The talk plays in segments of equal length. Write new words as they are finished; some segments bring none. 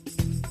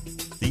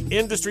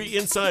Industry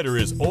Insider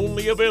is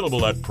only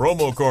available at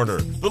Promo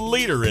Corner, the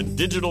leader in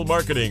digital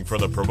marketing for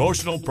the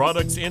promotional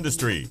products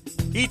industry.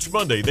 Each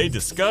Monday, they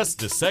discuss,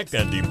 dissect,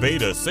 and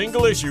debate a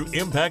single issue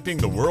impacting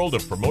the world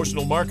of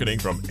promotional marketing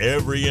from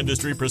every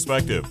industry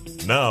perspective.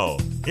 Now,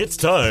 it's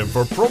time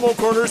for Promo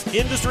Corner's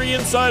Industry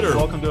Insider.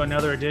 Welcome to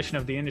another edition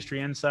of the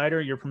Industry Insider,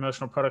 your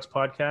promotional products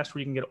podcast where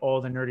you can get all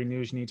the nerdy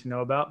news you need to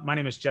know about. My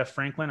name is Jeff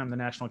Franklin. I'm the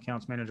National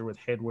Accounts Manager with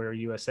Headwear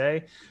USA.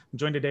 I'm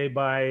joined today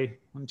by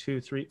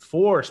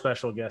 4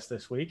 special guests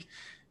this week,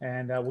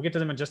 and we'll get to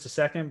them in just a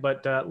second.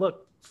 But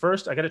look,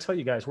 first, I got to tell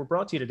you guys, we're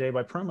brought to you today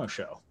by Promo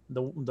Show,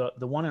 the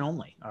one and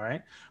only. All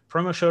right,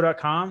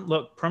 promoshow.com.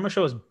 Look, Promo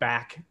Show is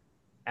back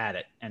at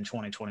it in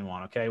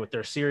 2021, okay, with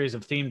their series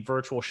of themed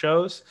virtual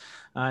shows.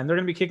 And they're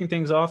going to be kicking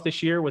things off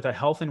this year with a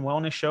health and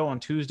wellness show on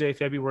Tuesday,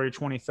 February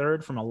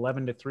 23rd from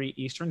 11 to 3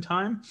 Eastern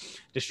time.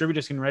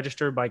 Distributors can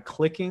register by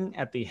clicking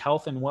at the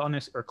health and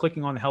wellness or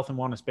clicking on the health and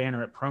wellness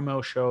banner at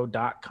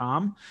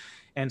promoshow.com.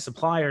 And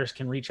suppliers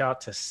can reach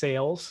out to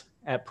sales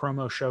at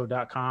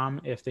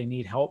promoshow.com if they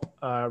need help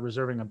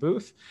reserving a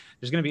booth.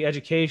 There's going to be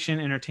education,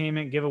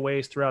 entertainment,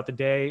 giveaways throughout the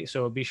day.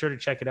 So be sure to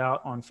check it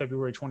out on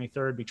February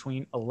 23rd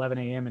between 11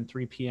 a.m. and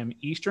 3 p.m.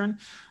 Eastern.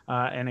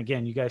 And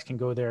again, you guys can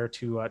go there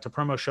to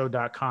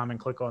promoshow.com and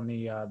click on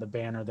the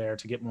banner there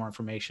to get more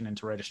information and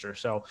to register.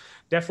 So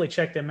definitely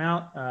check them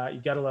out.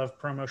 You got to love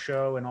Promo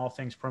Show and all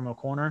things Promo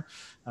Corner,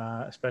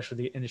 especially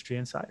the Industry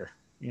Insider.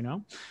 You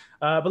know,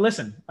 but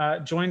listen,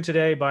 joined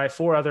today by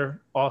 4 other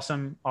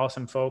awesome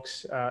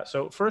folks.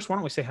 So first, why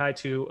don't we say hi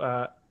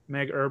to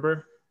Meg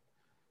Erber?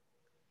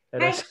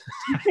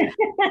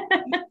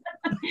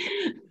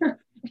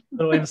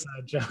 Little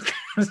inside joke.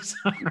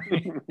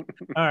 Sorry.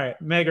 All right,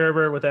 Meg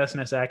Erber with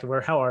SNS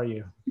Activewear. How are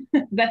you?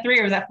 Is that 3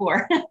 or was that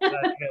 4?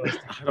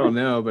 I don't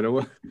know, but it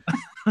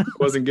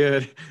wasn't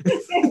good.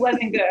 It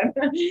wasn't good.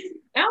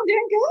 I'm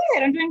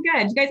doing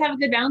good. Did you guys have a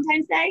good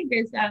Valentine's Day?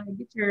 You guys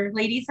get your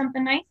ladies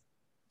something nice?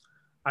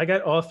 I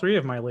got all 3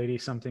 of my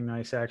ladies something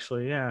nice,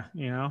 actually. Yeah,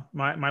 you know,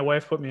 my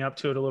wife put me up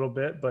to it a little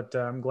bit, but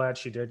I'm glad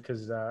she did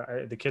because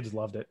the kids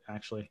loved it,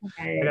 actually.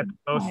 Okay. I got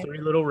both 3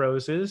 little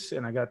roses,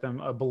 and I got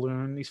them a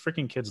balloon. These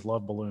freaking kids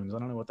love balloons. I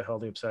don't know what the hell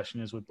the obsession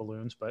is with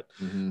balloons, but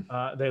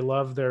they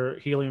love their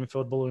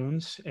helium-filled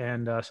balloons,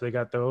 and so they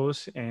got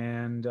those.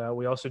 And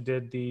we also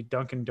did the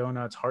Dunkin'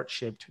 Donuts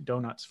heart-shaped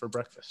donuts for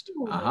breakfast.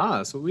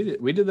 So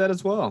we did that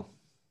as well.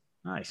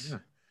 Nice. Yeah.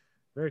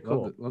 Very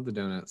cool. Love the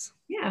donuts.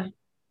 Yeah.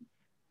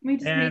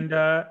 And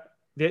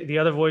the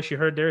other voice you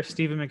heard there is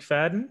Stephen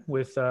McFadden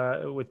with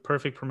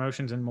Perfect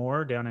Promotions and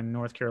More down in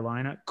North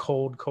Carolina,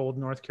 cold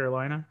North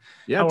Carolina.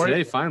 Yeah,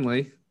 today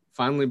finally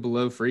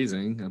below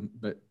freezing,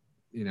 but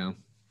you know,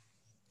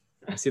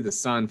 I see the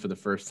sun for the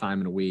first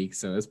time in a week,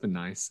 so it's been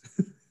nice.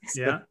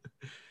 Yeah.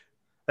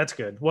 That's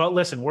good. Well,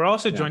 listen, we're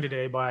also joined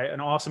today by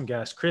an awesome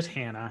guest, Chris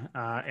Hanna,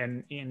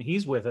 and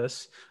he's with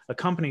us,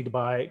 accompanied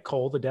by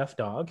Cole, the deaf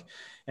dog.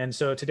 And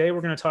so today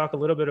we're going to talk a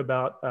little bit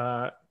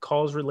about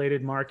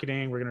calls-related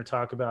marketing. We're going to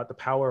talk about the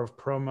power of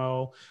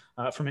promo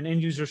from an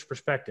end user's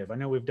perspective. I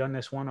know we've done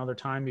this one other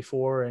time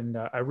before, and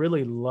I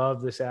really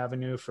love this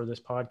avenue for this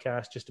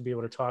podcast, just to be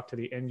able to talk to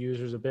the end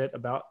users a bit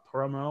about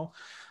promo.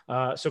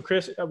 So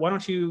Chris, why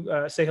don't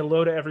you say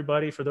hello to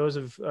everybody? For those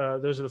of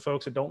the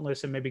folks that don't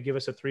listen, maybe give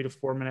us a 3 to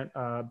 4 minute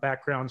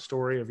background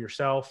story of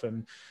yourself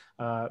and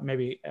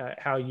maybe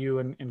how you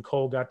and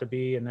Cole got to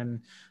be, and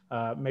then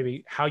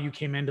maybe how you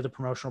came into the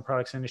promotional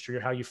products industry or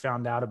how you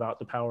found out about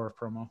the power of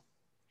promo.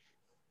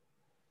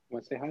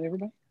 Want to say hi to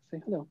everybody?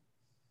 Say hello.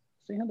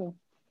 Say hello.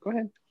 Go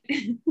ahead.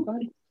 Go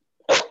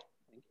ahead.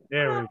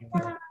 There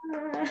we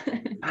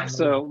go.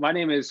 So my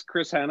name is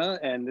Chris Hanna,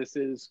 and this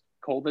is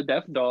Cole the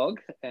deaf dog.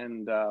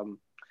 And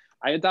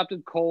I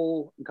adopted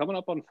Cole coming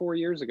up on 4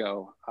 years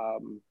ago.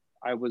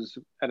 I was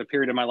at a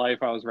period in my life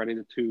I was ready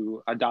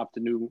to adopt a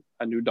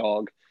new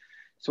dog.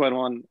 So I went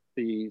on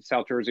the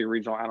South Jersey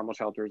Regional Animal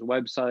Shelter's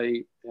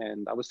website,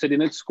 and I was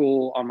sitting at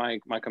school on my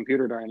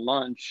computer during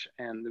lunch,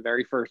 and the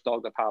very first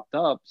dog that popped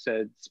up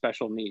said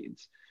special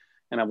needs.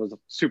 And I was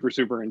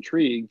super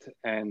intrigued.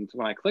 And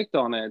when I clicked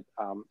on it,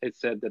 it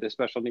said that his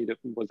special need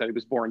was that he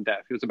was born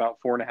deaf. He was about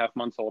 4.5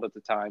 months old at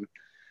the time.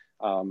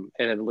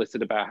 It had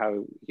listed about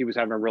how he was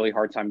having a really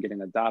hard time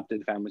getting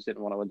adopted. Families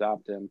didn't want to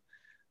adopt him.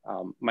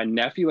 My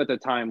nephew at the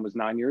time was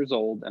 9 years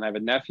old, and I have a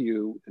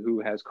nephew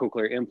who has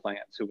cochlear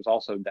implants who was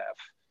also deaf.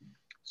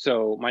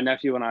 So my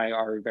nephew and I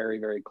are very,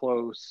 very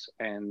close,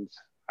 and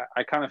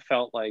I kind of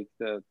felt like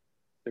there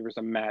was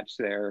a match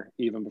there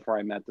even before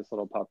I met this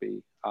little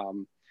puppy.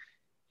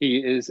 He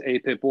is a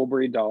pit bull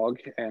breed dog,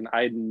 and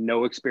I had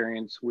no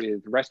experience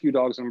with rescue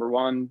dogs, number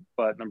one,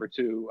 but number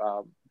two,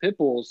 pit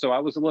bulls. So I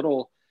was a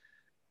little,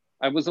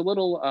 I don't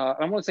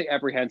want to say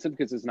apprehensive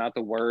because it's not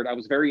the word. I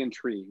was very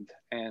intrigued,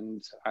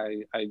 and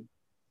I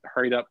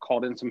hurried up,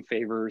 called in some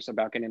favors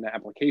about getting the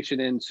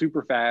application in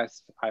super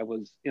fast. I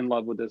was in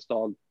love with this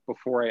dog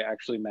before I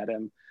actually met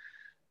him.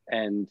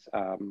 And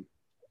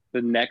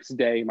the next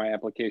day, my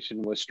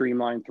application was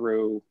streamlined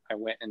through. I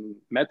went and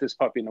met this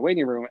puppy in the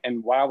waiting room.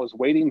 And while I was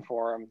waiting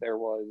for him, there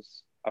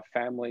was a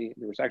family.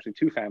 There was actually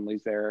two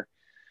families there.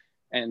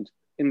 And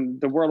in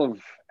the world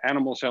of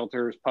animal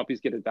shelters,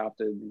 puppies get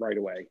adopted right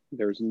away.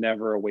 There's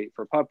never a wait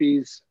for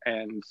puppies.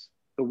 And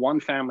the one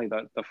family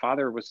that the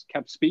father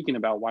kept speaking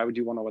about, why would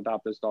you want to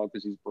adopt this dog?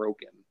 Because he's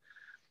broken,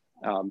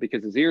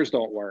 because his ears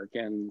don't work.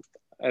 And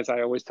as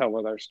I always tell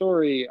with our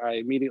story, I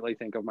immediately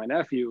think of my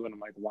nephew, and I'm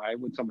like, why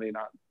would somebody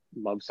not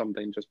love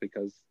something just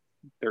because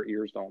their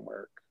ears don't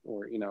work?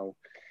 Or, you know,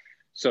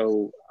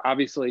 so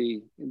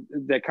obviously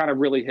that kind of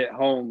really hit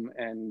home.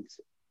 And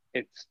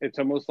it's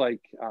almost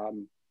like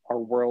our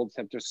worlds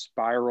have just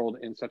spiraled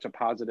in such a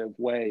positive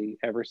way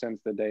ever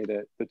since the day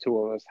that the two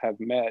of us have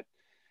met.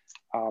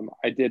 I'm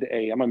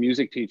a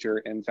music teacher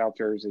in South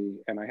Jersey,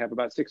 and I have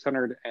about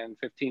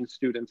 615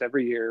 students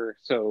every year.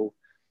 So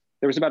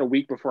there was about a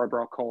week before I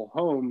brought Cole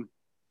home,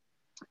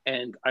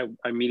 and I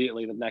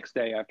immediately, the next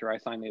day after I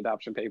signed the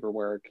adoption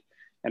paperwork,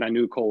 and I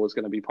knew Cole was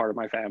going to be part of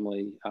my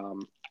family.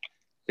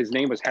 His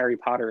name was Harry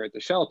Potter at the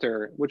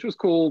shelter, which was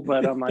cool,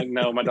 but I'm like,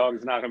 no, my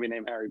dog's not going to be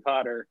named Harry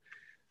Potter.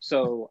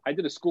 So I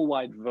did a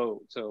school-wide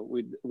vote. So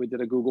we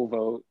did a Google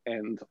vote,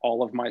 and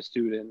all of my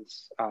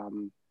students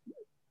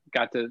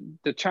got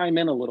to chime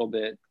in a little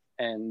bit.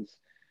 And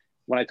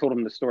when I told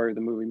them the story of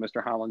the movie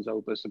Mr. Holland's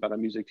Opus about a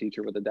music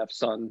teacher with a deaf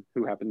son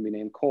who happened to be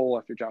named Cole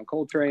after John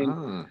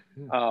Coltrane,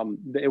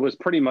 it was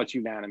pretty much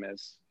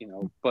unanimous, you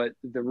know. But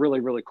the really,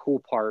 really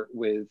cool part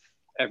with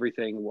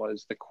everything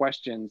was the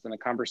questions and the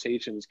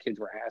conversations kids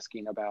were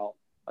asking about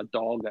a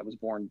dog that was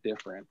born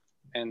different.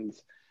 And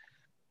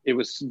it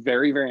was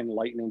very, very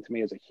enlightening to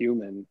me as a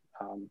human,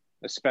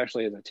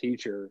 especially as a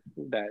teacher,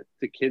 that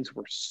the kids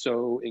were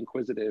so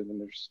inquisitive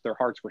and their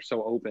hearts were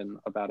so open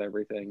about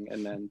everything.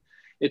 And then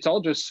it's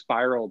all just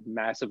spiraled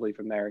massively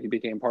from there. He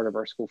became part of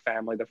our school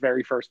family. The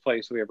very first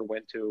place we ever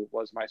went to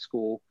was my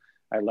school.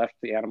 I left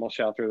the animal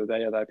shelter the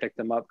day that I picked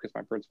him up because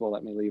my principal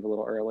let me leave a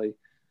little early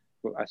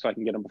so I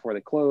can get them before they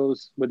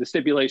close, with the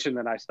stipulation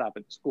that I stop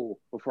at school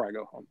before I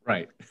go home.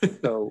 Right.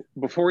 So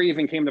before he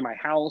even came to my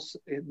house,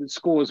 the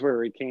school is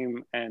where he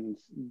came, and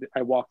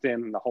I walked in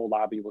and the whole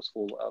lobby was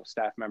full of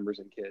staff members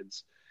and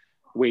kids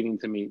waiting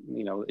to meet.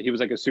 You know, he was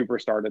like a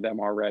superstar to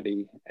them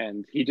already.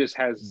 And he just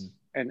has,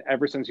 and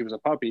ever since he was a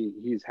puppy,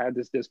 he's had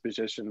this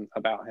disposition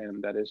about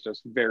him that is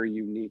just very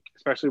unique,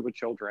 especially with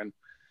children.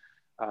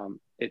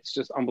 It's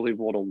just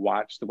unbelievable to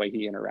watch the way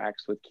he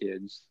interacts with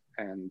kids.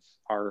 And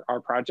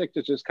our project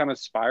has just kind of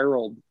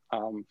spiraled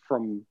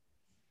from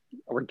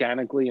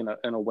organically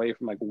and away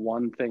from like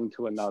one thing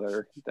to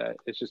another, that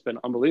it's just been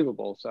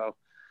unbelievable. So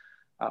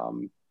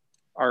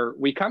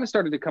we kind of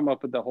started to come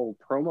up with the whole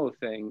promo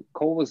thing.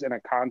 Cole was in a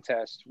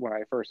contest when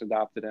I first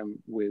adopted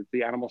him with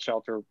the animal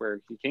shelter where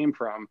he came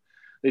from.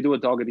 They do a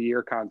dog of the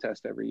year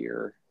contest every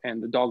year,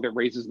 and the dog that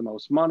raises the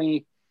most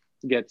money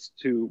gets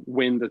to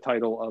win the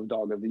title of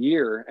dog of the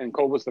year. And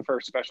Cole was the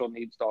first special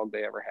needs dog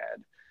they ever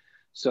had.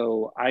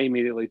 So I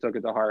immediately took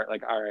it to heart,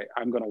 like, all right,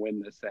 I'm going to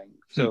win this thing.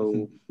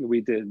 So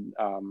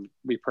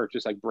we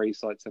purchased like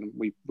bracelets, and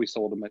we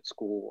sold them at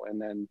school.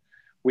 And then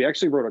we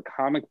actually wrote a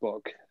comic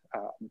book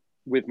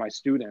with my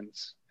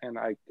students, and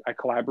I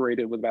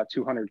collaborated with about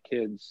 200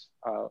 kids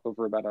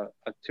over about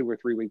a 2 or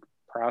 3 week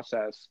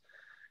process.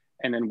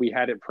 And then we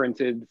had it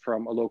printed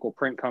from a local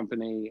print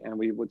company, and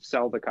we would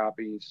sell the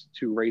copies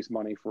to raise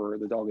money for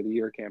the Dog of the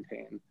Year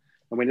campaign.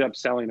 And we ended up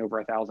selling over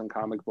 1,000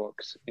 comic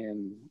books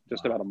in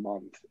just about a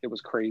month. It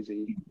was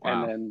crazy.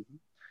 Wow. And then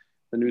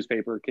the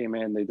newspaper came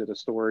in, they did a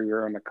story, we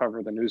were on the cover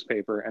of the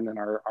newspaper, and then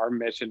our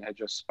mission had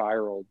just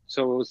spiraled.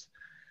 So it was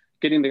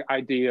getting the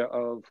idea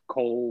of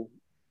Cole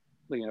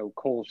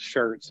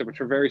shirts, which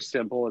were very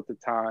simple at the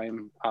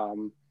time.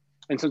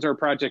 And since our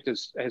project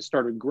has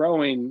started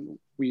growing,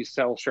 we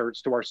sell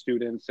shirts to our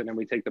students, and then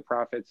we take the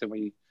profits and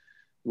we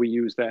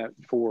use that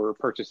for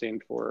purchasing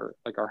for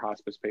like our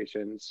hospice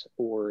patients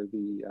or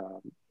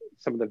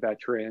some of the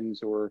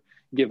veterans, or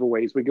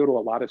giveaways. We go to a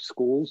lot of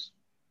schools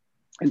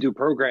and do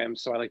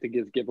programs. So I like to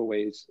give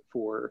giveaways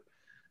for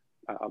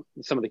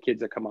some of the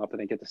kids that come up and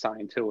they get to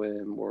sign to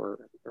him or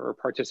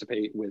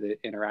participate with it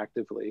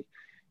interactively.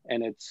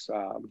 And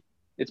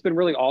it's been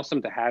really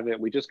awesome to have it.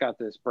 We just got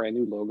this brand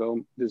new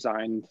logo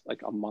designed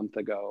like a month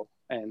ago,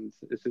 and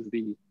this is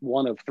the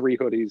one of 3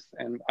 hoodies,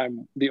 and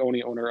I'm the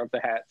only owner of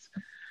the hats.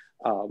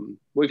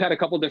 We've had a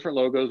couple different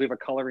logos. We have a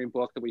coloring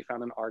book that we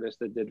found an artist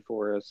that did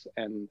for us.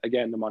 And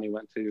again, the money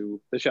went to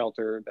the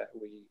shelter that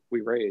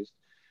we raised.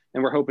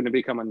 And we're hoping to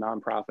become a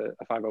nonprofit,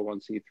 a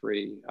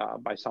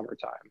 501c3 by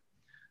summertime.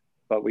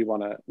 But we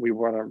want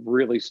to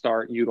really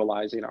start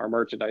utilizing our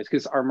merchandise,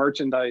 because our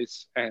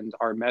merchandise and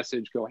our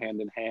message go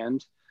hand in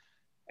hand.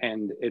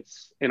 And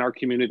it's in our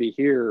community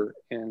here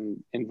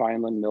in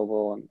Vineland,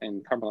 Millville,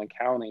 and Cumberland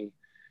County.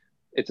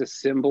 It's a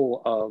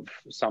symbol of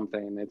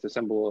something. It's a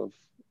symbol of,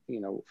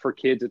 for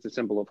kids, it's a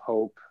symbol of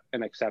hope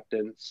and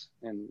acceptance.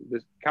 And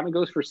this kind of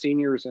goes for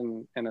seniors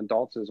and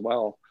adults as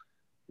well.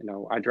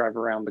 I drive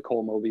around the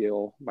Cole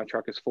Mobile. My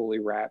truck is fully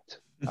wrapped.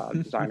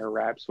 Designer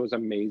Wraps was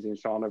amazing.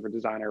 Sean over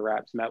Designer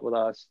Wraps met with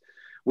us.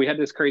 We had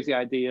this crazy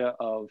idea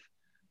of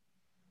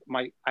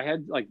I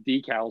had like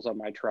decals on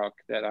my truck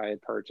that I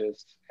had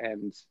purchased,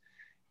 and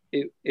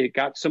it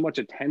got so much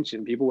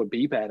attention. People would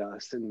beep at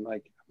us, and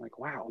like, I'm like,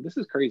 wow, this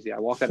is crazy. I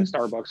walked out of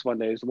Starbucks one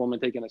day, there's a woman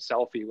taking a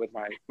selfie with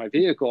my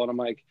vehicle, and I'm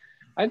like,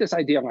 I had this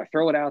idea. I'm gonna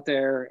throw it out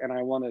there, and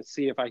I want to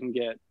see if I can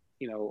get,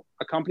 you know,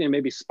 a company to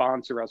maybe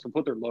sponsor us and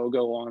put their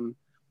logo on,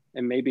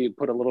 and maybe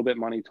put a little bit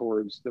money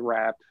towards the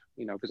wrap,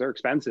 you know, because they're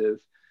expensive.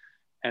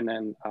 And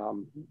then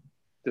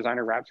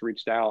Designer Wraps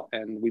reached out,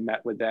 and we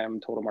met with them,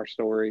 told them our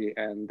story,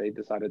 and they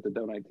decided to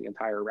donate the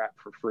entire wrap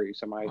for free.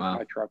 So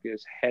my truck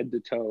is head to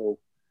toe,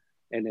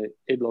 and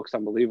it looks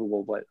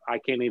unbelievable, but I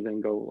can't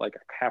even go like a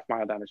half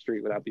mile down the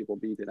street without people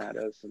beeping at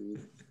us. And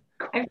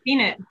I've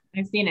seen it.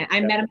 I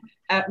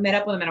met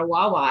up with him at a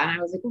Wawa, and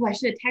I was like, oh, I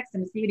should have texted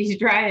him to see what he's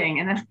driving.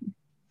 And then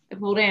I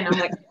pulled in. I'm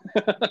like,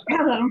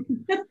 hello.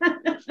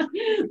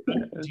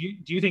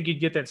 Do you think you'd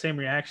get that same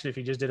reaction if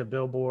you just did a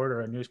billboard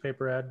or a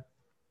newspaper ad?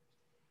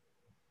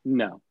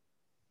 No.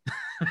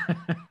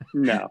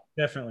 No.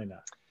 Definitely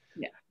not.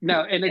 Yeah.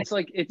 No, and it's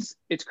like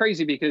it's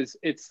crazy because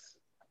it's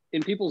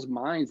in people's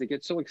minds. They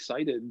get so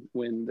excited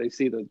when they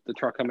see the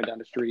truck coming down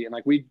the street. And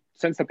like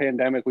since the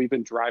pandemic, we've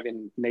been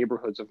driving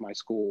neighborhoods of my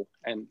school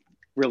and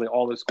really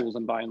all the schools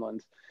in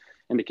Vineland.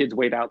 And the kids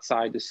wait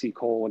outside to see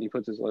Cole when he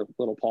puts his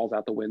little paws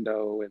out the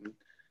window. And,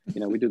 you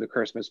know, we do the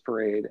Christmas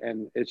parade,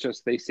 and it's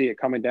just, they see it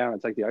coming down.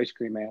 It's like the ice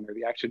cream man or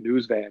the Action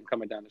News van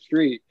coming down the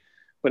street,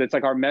 but it's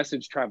like our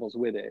message travels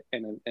with it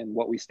and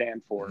what we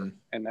stand for. Mm-hmm.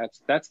 And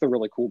that's the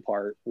really cool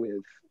part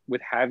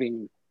with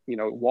having, you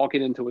know,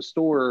 walking into a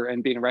store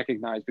and being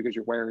recognized because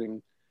you're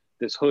wearing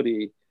this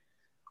hoodie,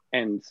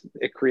 and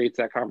it creates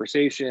that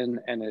conversation.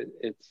 And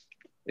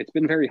it's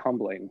been very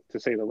humbling to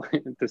say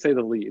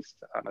the least,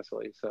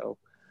 honestly. So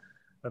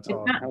that's it's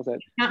all.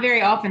 Not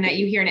very often that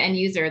you hear an end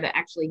user that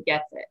actually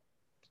gets it.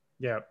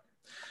 Yeah.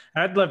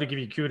 I'd love to give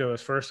you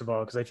kudos, first of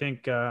all, because I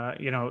think,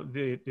 you know,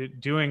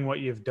 doing what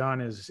you've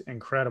done is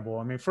incredible.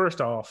 I mean, first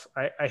off,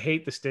 I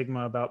hate the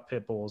stigma about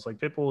pit bulls. Like,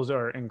 pit bulls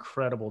are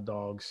incredible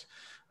dogs,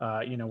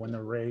 you know, when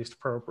they're raised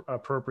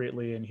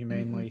appropriately and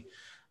humanely.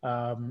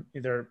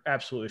 They're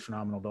absolutely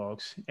phenomenal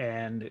dogs.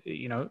 And,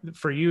 you know,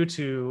 for you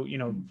to, you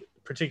know,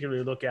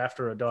 particularly look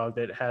after a dog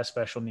that has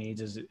special needs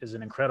is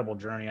an incredible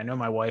journey. I know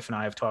my wife and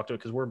I have talked to it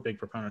because we're big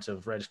proponents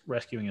of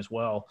rescuing as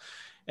well.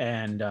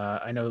 And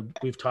I know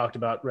we've talked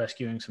about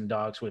rescuing some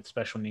dogs with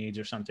special needs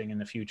or something in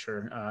the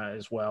future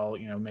as well.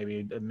 You know,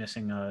 maybe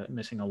missing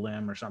a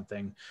limb or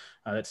something.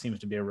 That seems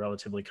to be a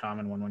relatively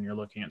common one when you're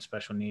looking at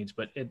special needs.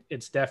 But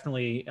it's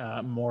definitely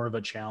more of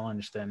a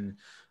challenge than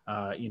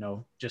you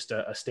know, just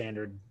a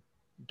standard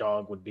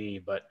dog would be.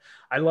 But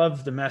I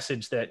love the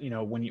message that, you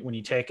know, when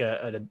you take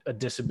a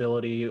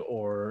disability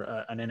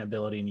or an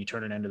inability and you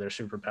turn it into their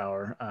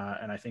superpower.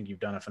 And I think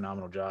you've done a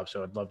phenomenal job.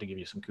 So I'd love to give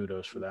you some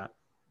kudos for that.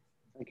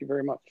 Thank you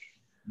very much.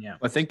 Yeah.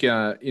 I think,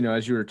 you know,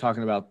 as you were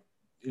talking about,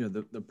 you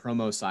know, the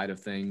promo side of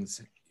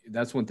things,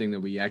 that's one thing that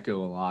we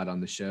echo a lot on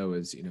the show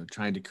is, you know,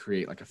 trying to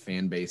create like a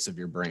fan base of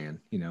your brand,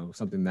 you know,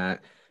 something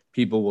that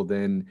people will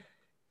then,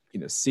 you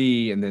know,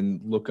 see and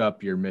then look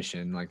up your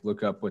mission, like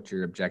look up what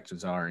your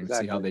objectives are and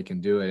see how they can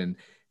do it. And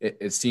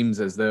it seems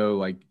as though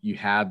like you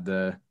had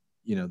the,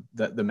 you know,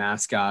 the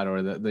mascot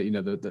or the you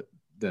know,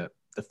 the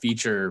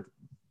feature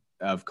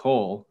of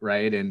Cole,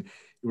 right? And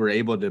we're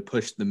able to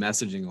push the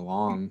messaging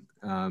along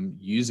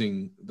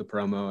using the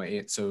promo.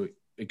 And so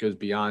it goes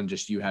beyond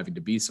just you having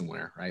to be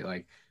somewhere, right?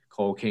 Like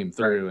Cole came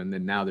through and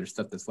then now there's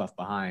stuff that's left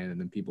behind and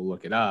then people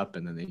look it up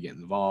and then they get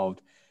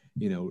involved,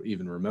 you know,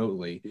 even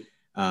remotely.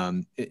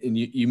 And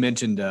you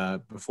mentioned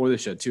before the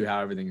show too, how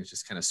everything has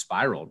just kind of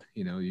spiraled.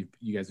 You know,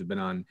 you guys have been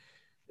on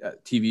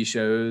TV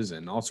shows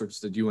and all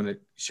sorts. Do you want to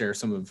share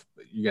some of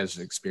you guys'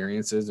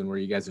 experiences and where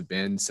you guys have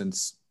been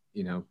since,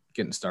 you know,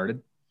 getting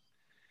started?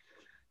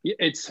 Yeah,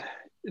 it's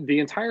the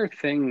entire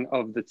thing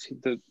of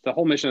the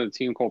whole mission of the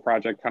Team Cole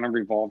project kind of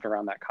revolved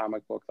around that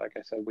comic book. Like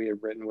I said, we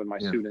had written with my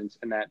students,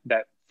 and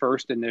that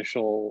first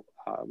initial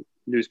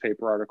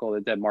newspaper article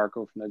that Deb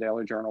Marco from the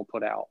Daily Journal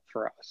put out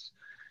for us.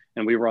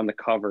 And we were on the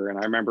cover, and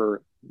I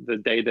remember the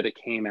day that it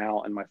came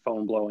out and my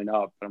phone blowing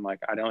up, and I'm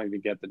like, I don't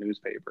even get the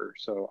newspaper.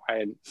 So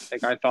I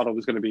thought it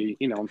was going to be,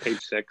 you know, on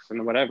page 6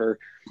 and whatever.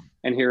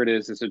 And here it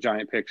is, it's a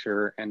giant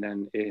picture. And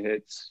then it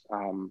hits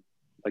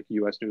like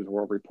US News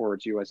World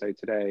Reports, USA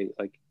Today,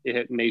 like it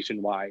hit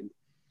nationwide.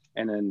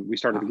 And then we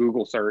started a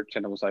Google search,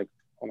 and it was like,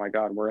 oh my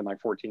God, we're in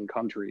like 14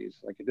 countries.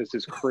 Like, this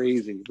is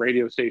crazy.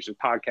 Radio stations,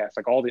 podcasts,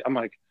 like I'm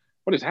like,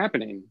 what is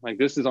happening? Like,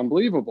 this is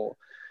unbelievable.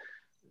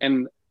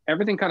 And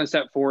everything kind of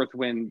set forth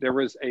when there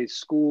was a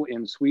school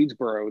in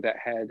Swedesboro that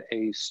had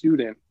a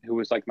student who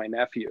was like my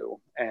nephew,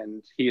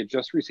 and he had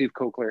just received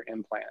cochlear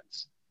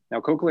implants.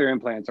 Now, cochlear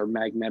implants are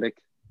magnetic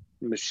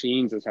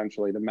machines,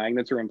 essentially. The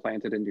magnets are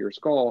implanted into your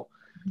skull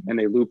and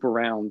they loop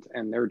around,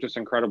 and they're just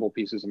incredible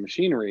pieces of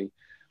machinery,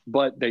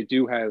 but they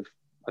do have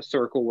a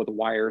circle with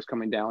wires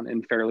coming down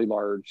and fairly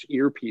large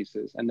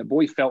earpieces. And the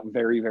boy felt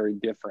very, very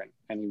different,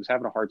 and he was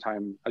having a hard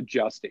time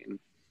adjusting.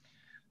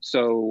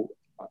 So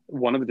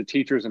one of the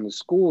teachers in the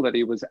school that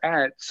he was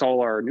at saw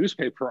our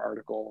newspaper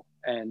article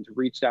and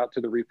reached out to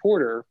the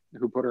reporter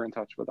who put her in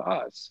touch with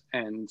us.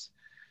 And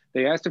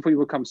they asked if we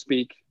would come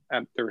speak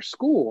at their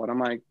school. And I'm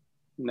like,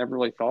 never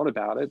really thought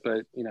about it,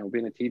 but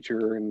being a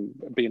teacher and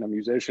being a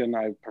musician,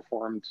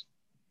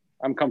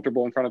 I'm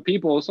comfortable in front of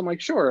people. So I'm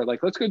like, sure,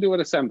 like, let's go do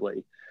an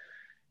assembly.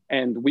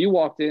 And we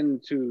walked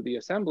into the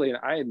assembly and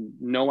I had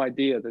no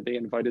idea that they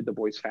invited the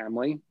boy's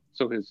family.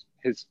 So his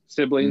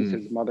siblings,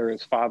 his mother,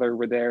 his father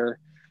were there.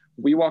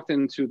 We walked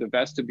into the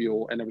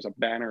vestibule and there was a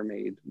banner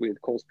made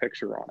with Cole's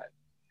picture on it,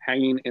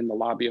 hanging in the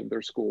lobby of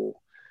their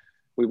school.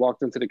 We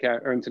walked into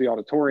the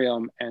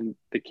auditorium and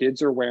the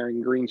kids are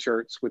wearing green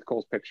shirts with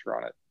Cole's picture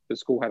on it. The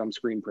school had them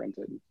screen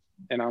printed.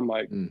 And I'm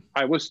like,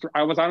 I was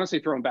honestly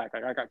thrown back.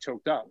 Like, I got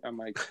choked up. I'm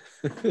like,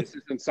 this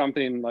isn't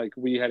something like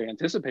we had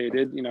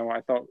anticipated.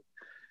 I thought,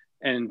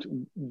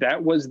 and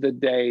that was the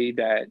day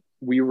that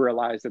we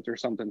realized that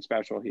there's something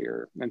special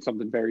here and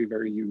something very,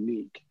 very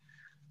unique.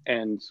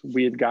 And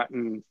we had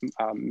gotten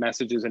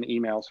messages and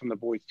emails from the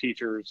boys'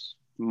 teachers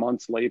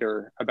months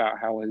later about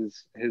how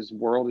his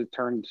world had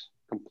turned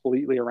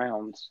completely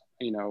around,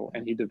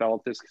 and he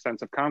developed this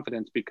sense of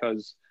confidence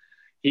because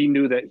he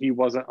knew that he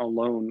wasn't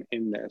alone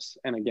in this.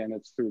 And again,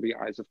 it's through the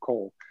eyes of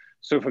Cole.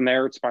 So from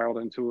there, it spiraled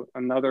into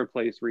another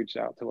place, reached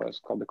out to us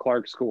called the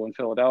Clark School in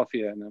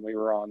Philadelphia. And then we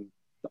were on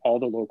all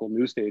the local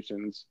news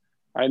stations.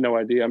 I had no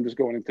idea. I'm just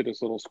going into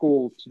this little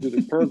school to do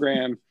this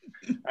program.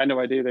 I had no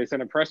idea. They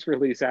sent a press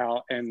release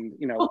out and,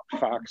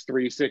 Fox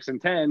 3, 6,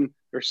 and 10,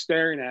 they're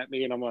staring at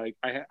me. And I'm like,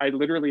 I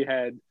literally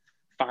had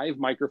 5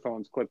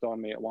 microphones clipped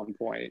on me at one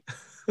point.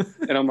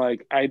 And I'm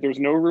like, there's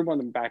no room on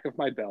the back of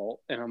my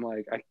belt. And I'm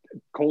like,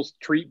 Cole's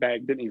treat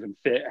bag didn't even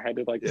fit. I had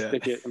to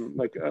stick it in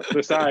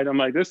the side. I'm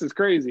like, this is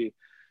crazy,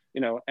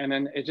 and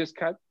then it just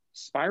kept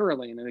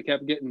spiraling and it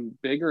kept getting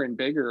bigger and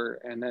bigger.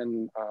 And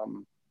then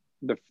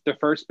the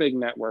first big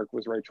network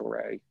was Rachel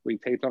Ray. We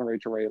taped on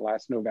Rachel Ray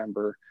last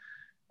November.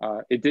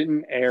 It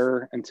didn't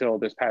air until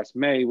this past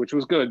May, which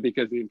was good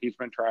because the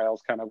impeachment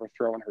trials kind of were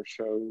throwing her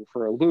show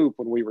for a loop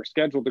when we were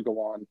scheduled to go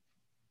on.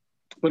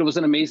 But it was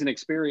an amazing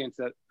experience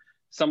that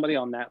somebody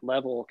on that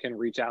level can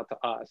reach out to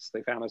us.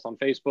 They found us on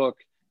Facebook.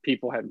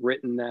 People had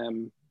written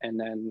them. And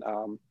then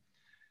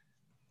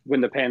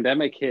when the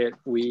pandemic hit,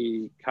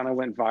 we kind of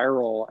went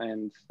viral.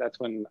 And that's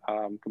when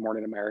Good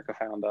Morning America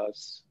found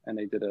us and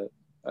they did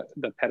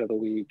the Pet of the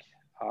Week.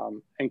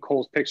 And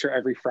Cole's picture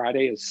every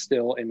Friday is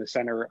still in the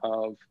center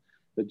of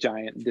the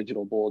giant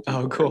digital bulletin.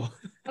 Oh, cool.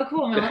 Oh,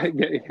 cool. Man.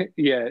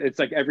 Yeah, it's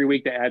like every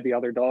week they add the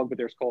other dog, but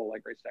there's Cole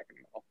like right second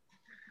in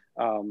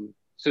the middle.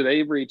 So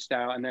they reached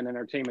out, and then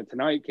Entertainment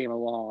Tonight came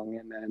along,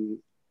 and then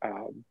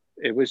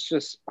it was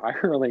just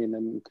spiraling.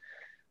 And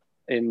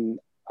in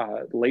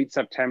late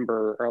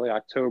September, early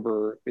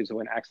October is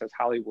when Access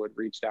Hollywood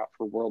reached out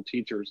for World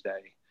Teachers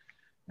Day.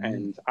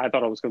 And I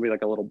thought it was going to be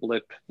like a little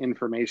blip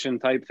information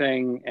type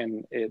thing.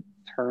 And it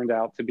turned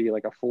out to be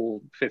like a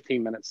full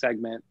 15-minute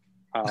segment.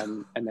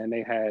 And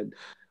then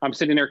I'm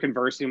sitting there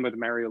conversing with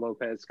Mario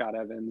Lopez, Scott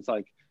Evans,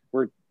 like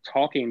we're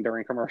talking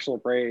during commercial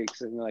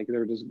breaks and like,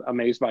 they're just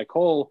amazed by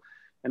Cole.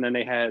 And then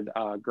they had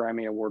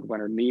Grammy Award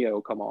winner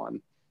Neo come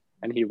on,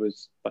 and he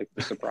was like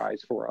the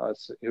surprise for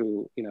us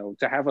who,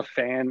 to have a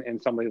fan in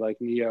somebody like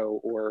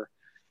Neo or,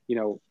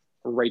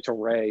 Rachel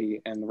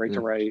Ray, and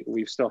Rachel Ray,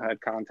 we've still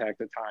had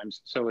contact at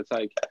times. So it's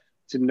like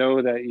to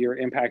know that you're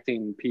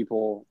impacting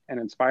people and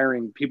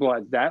inspiring people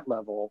at that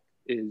level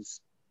is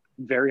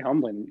very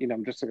humbling.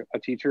 I'm just a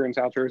teacher in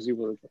South Jersey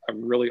with a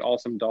really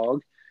awesome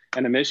dog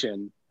and a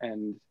mission.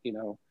 And,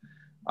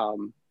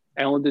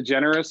 Ellen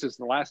DeGeneres is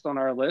the last on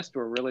our list.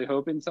 We're really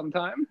hoping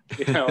sometime.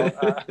 Come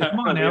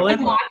on, Ellen.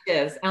 Ellen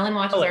watches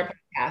our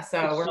podcast,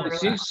 so we're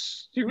really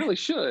she really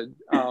should.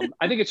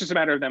 I think it's just a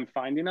matter of them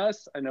finding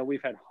us. I know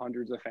we've had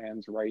hundreds of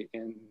fans write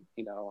in,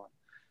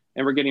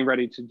 and we're getting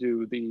ready to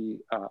do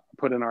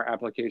put in our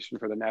application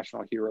for the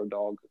National Hero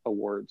Dog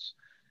Awards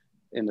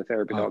in the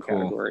therapy dog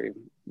category.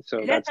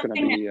 So that's going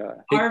to be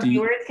our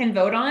viewers can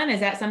vote on.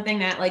 Is that something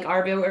that like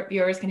our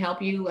viewers can help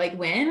you like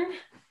win?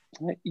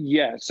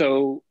 Yeah,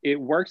 so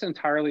it works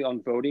entirely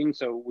on voting.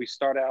 So we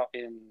start out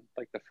in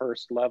like the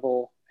first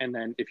level, and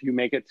then if you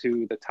make it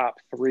to the top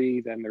 3,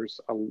 then there's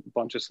a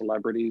bunch of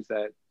celebrities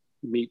that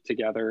meet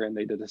together and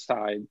they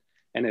decide.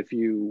 And if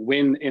you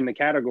win in the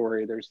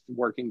category, there's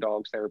working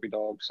dogs, therapy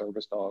dogs,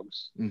 service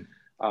dogs.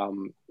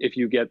 If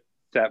you get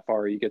that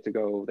far, you get to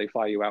go, they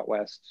fly you out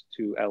west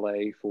to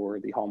LA for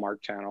the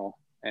Hallmark Channel,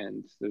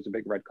 and there's a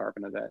big red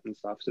carpet event and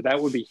stuff. So that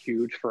would be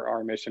huge for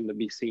our mission to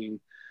be seen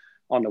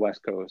on the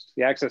West Coast.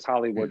 The Access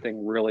Hollywood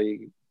thing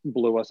really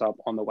blew us up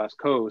on the West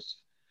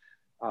Coast.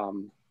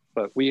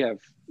 But we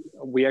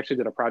actually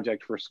did a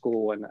project for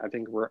school, and I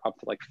think we're up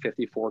to like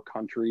 54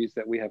 countries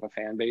that we have a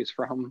fan base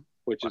from,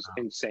 which is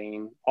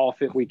insane.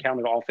 We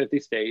counted all 50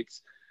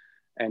 states,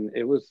 and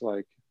it was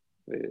like,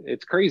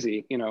 it's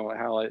crazy,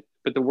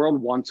 but the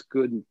world wants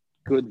good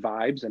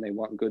vibes and they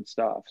want good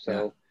stuff.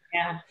 So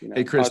yeah.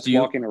 Hey Chris,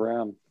 walking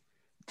around.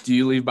 Do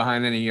you leave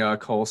behind any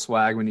Cole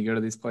swag when you go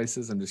to these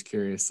places? I'm just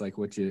curious, like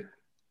what you.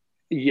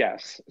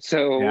 Yes.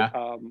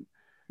 So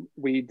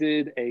we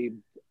did I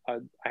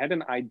had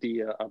an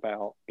idea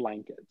about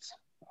blankets.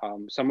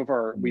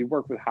 We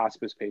work with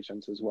hospice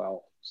patients as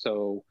well.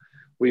 So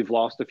We've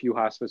lost a few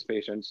hospice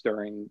patients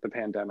during the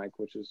pandemic,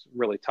 which is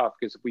really tough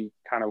because we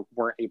kind of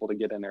weren't able to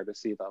get in there to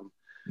see them.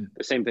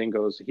 The same thing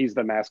goes, he's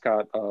the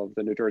mascot of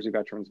the New Jersey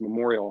Veterans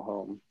Memorial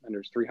Home, and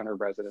there's 300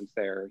 residents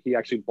there. He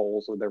actually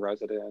bowls with their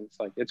residents.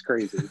 Like, it's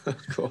crazy.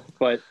 Cool.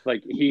 But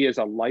like, he is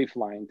a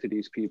lifeline to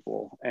these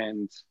people.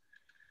 And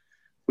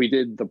we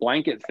did the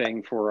blanket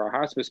thing for our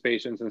hospice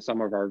patients and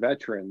some of our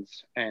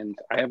veterans. And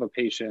I have a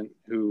patient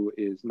who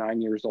is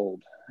 9 years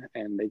old,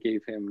 and they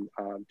gave him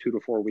 2 to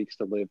 4 weeks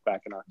to live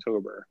back in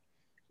October.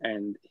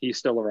 And he's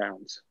still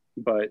around.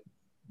 But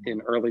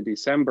in early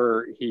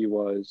December, he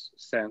was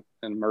sent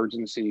an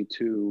emergency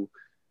to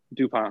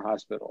DuPont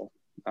Hospital.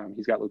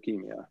 He's got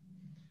leukemia,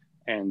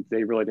 and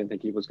they really didn't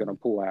think he was going to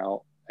pull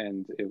out.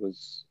 And it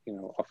was, you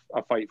know,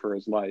 a fight for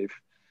his life.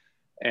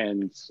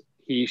 And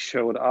he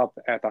showed up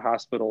at the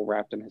hospital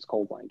wrapped in his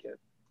cold blanket.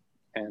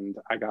 And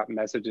I got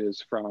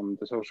messages from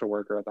the social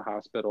worker at the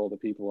hospital, the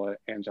people at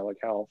Angelic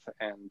Health.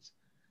 And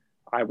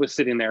I was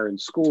sitting there in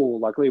school.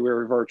 Luckily, we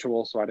were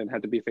virtual, so I didn't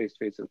have to be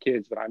face-to-face with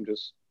kids, but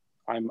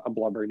I'm a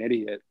blubbering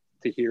idiot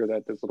to hear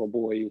that this little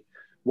boy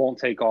won't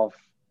take off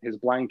his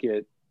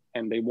blanket,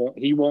 and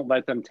he won't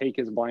let them take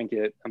his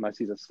blanket unless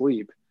he's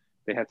asleep.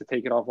 They have to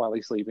take it off while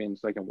he's sleeping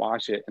so they can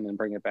wash it and then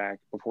bring it back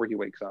before he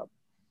wakes up.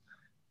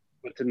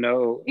 But to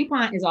know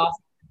DuPont is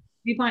awesome.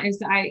 DuPont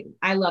is,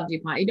 I love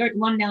DuPont. You don't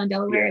want down in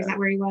Delaware? Yeah. Is that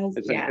where he was?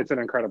 It's an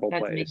incredible That's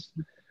place.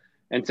 amazing.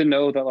 And to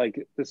know that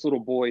like this little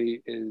boy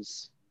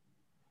is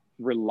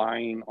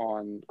relying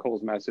on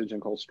Cole's message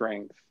and Cole's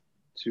strength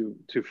to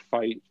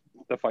fight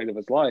the fight of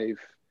his life,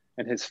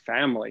 and his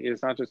family.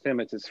 It's not just him,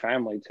 it's his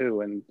family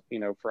too. And, you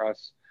know, for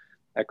us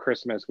at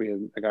Christmas, we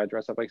had a guy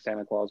dressed up like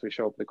Santa Claus. We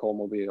show up at the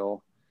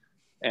Cole-mobile,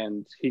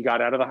 and he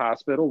got out of the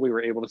hospital. We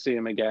were able to see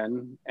him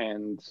again.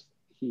 And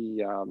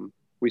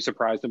we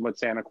surprised him with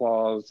Santa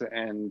Claus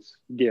and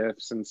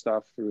gifts and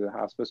stuff through the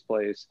hospice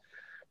place.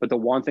 But the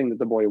one thing that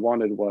the boy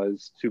wanted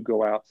was to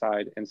go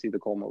outside and see the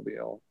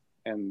Cole-mobile.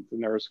 And the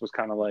nurse was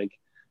kind of like,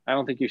 I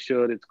don't think you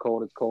should. It's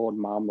cold. It's cold.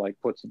 Mom like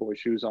puts the boy's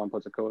shoes on,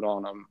 puts a coat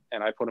on him.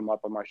 And I put him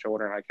up on my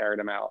shoulder and I carried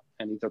him out,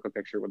 and he took a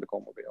picture with the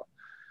Cole-mobile.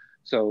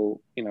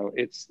 So, you know,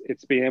 it's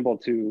being able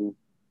to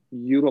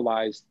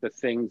utilize the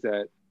things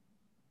that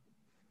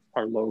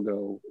our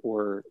logo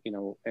or, you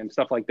know, and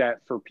stuff like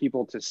that for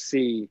people to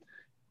see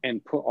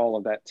and put all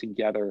of that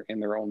together in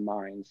their own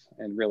minds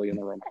and really in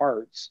their own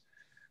hearts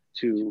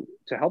to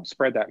help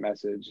spread that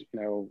message.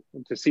 You know,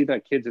 to see the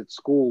kids at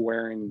school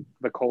wearing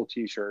the Cole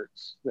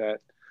t-shirts that,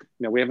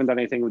 you know, we haven't done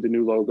anything with the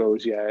new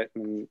logos yet.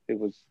 And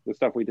the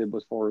stuff we did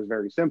was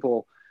very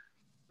simple,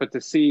 but to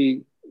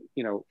see,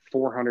 you know,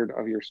 400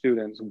 of your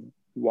students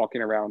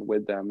walking around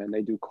with them, and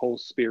they do Cole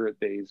Spirit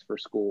Days for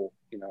school,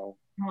 you know,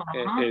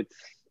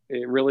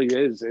 it really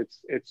is.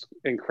 It's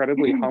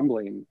incredibly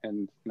humbling.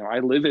 And, you know, I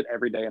live it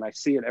every day and I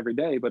see it every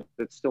day, but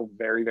it's still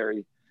very,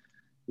 very,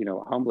 you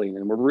know, humbling.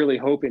 And we're really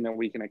hoping that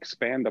we can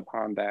expand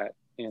upon that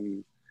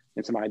in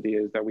some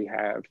ideas that we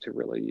have to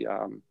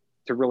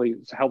really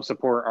help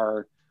support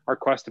our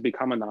quest to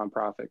become a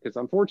nonprofit. Because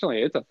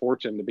unfortunately, it's a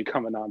fortune to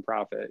become a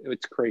nonprofit.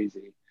 It's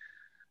crazy,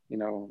 you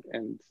know,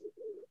 and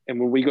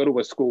when we go to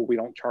a school, we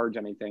don't charge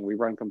anything. We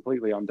run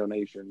completely on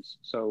donations.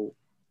 So,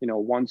 you know,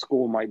 one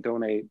school might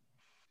donate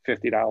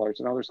 $50.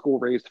 Another school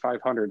raised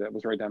 $500 that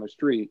was right down the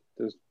street.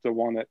 There's the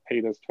one that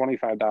paid us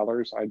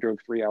 $25. I drove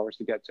 3 hours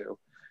to get to.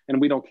 And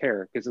we don't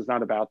care because it's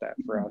not about that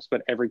for us.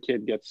 But every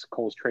kid gets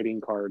Cole's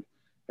trading card.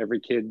 Every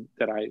kid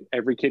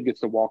gets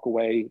to walk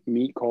away,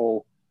 meet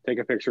Cole, take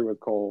a picture with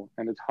Cole.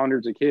 And it's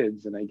hundreds of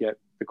kids, and they get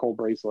the Cole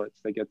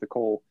bracelets. They get the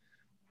Cole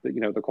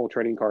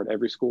trading card.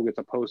 Every school gets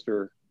a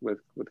poster with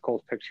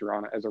Cole's picture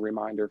on it as a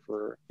reminder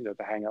for, you know,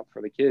 to hang up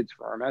for the kids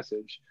for our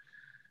message.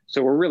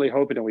 So we're really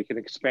hoping that we can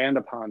expand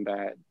upon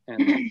that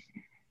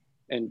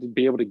and to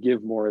be able to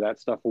give more of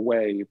that stuff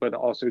away, but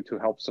also to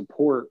help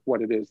support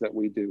what it is that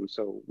we do,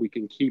 so we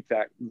can keep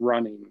that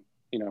running,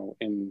 you know,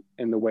 in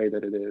the way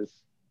that it is,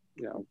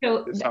 you know.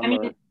 So I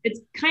mean, that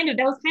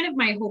was kind of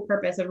my whole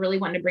purpose of really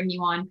wanting to bring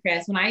you on,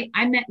 Chris. When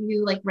I met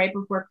you like right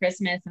before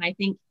Christmas, and I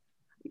think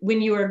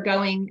when you were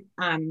going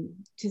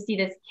to see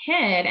this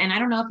kid, and I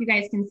don't know if you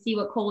guys can see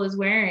what Cole is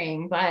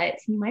wearing, but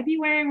he might be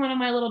wearing one of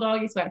my little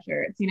doggy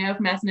sweatshirts, you know,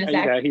 from SNS.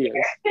 Yeah, he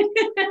is.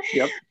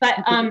 Yep. But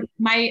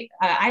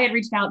I had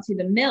reached out to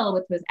the mill,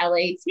 which was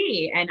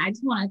LAT, and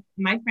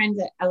my friends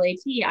at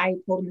LAT, I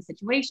told them the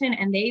situation,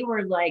 and they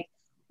were like,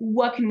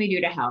 what can we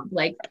do to help?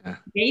 Like,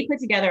 they put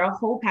together a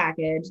whole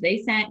package. They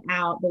sent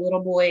out the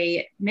little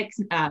boy mix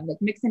and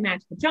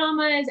match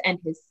pajamas and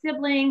his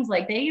siblings.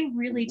 Like, they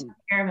really took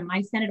care of him.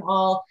 I sent it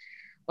all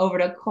over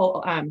to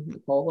Cole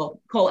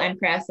and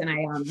Chris, and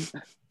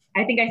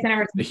I think I sent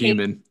over to the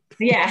human.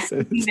 Yeah,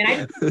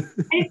 human.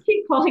 I just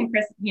keep calling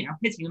Chris, you know,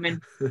 his human.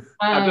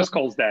 I'm just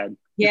Cole's dad.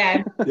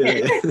 Yeah.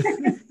 Yeah.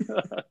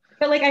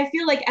 But like, I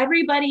feel like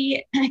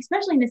everybody,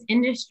 especially in this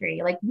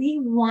industry, like,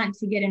 we want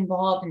to get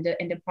involved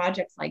into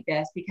projects like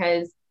this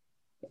because,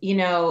 you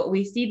know,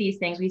 we see these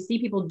things, we see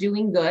people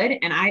doing good.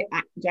 And I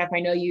Jeff,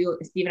 I know you,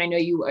 Stephen, I know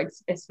you,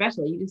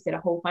 especially, you just did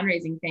a whole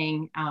fundraising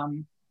thing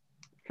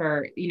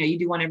for, you know, you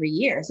do one every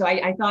year. So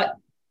I thought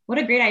what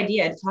a great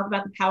idea to talk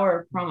about the power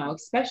of promo,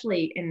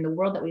 especially in the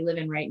world that we live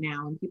in right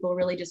now. And people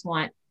really just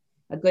want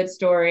a good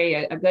story,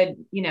 a good,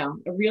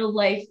 a real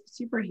life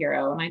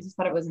superhero. And I just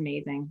thought it was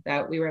amazing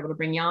that we were able to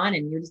bring you on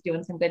and you're just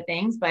doing some good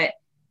things. But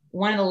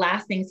one of the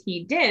last things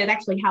he did is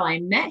actually how I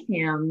met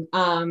him.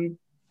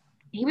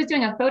 He was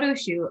doing a photo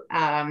shoot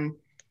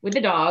with the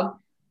dog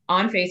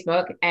on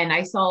Facebook. And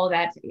I saw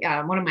that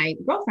one of my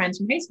girlfriends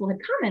from high school had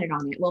commented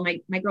on it. Well,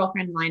 my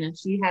girlfriend, Lina,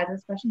 she has a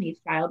special needs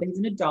child, but he's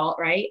an adult,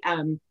 right?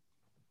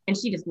 And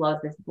she just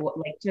loves this boy.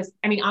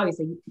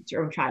 Obviously it's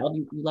your own child,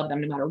 you love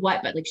them no matter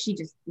what, but like, she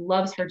just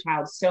loves her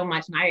child so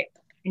much.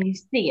 And you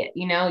see it,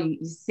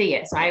 you see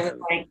it. So I was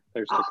like,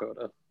 there's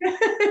Dakota.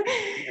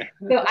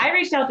 So I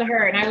reached out to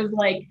her and I was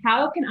like,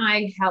 how can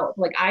I help?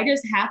 Like, I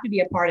just have to be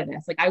a part of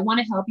this. Like, I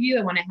want to help you.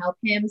 I want to help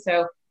him.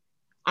 So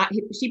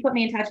she put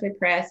me in touch with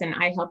Chris and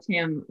I helped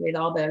him with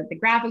all the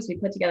graphics. We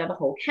put together the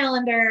whole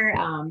calendar.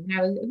 And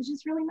it was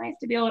just really nice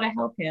to be able to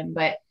help him.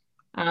 But,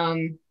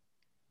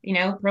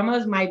 promo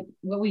is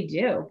what we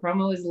do.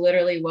 Promo is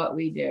literally what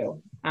we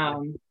do.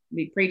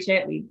 We preach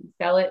it, we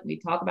sell it, we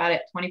talk about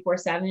it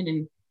 24/7,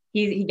 and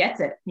he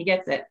gets it. He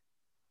gets it.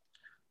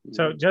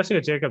 So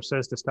Jessica Jacobs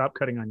says to stop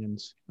cutting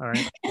onions. All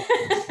right.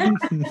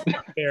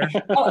 Fair.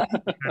 Oh,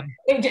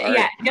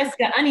 yeah.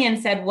 Jessica Onion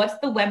said, what's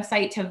the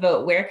website to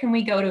vote? Where can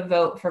we go to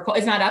vote for Cole?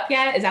 It's not up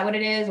yet. Is that what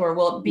it is? Or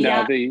will it be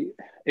up?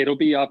 It'll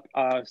be up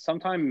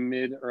sometime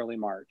early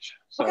March.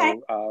 So okay.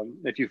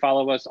 If you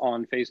follow us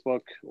on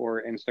Facebook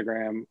or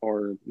Instagram,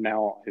 or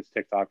now his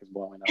TikTok is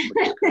blowing up,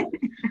 which is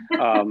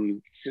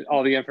crazy.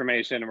 All the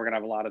information, and we're going to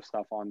have a lot of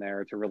stuff on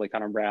there to really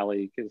kind of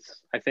rally,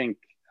 because I think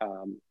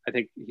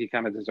he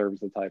kind of deserves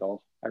the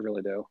title. I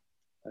really do.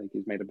 I think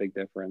he's made a big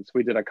difference.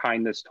 We did a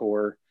kindness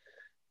tour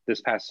this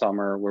past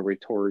summer where we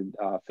toured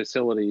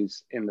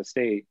facilities in the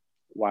state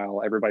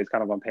while everybody's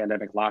kind of on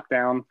pandemic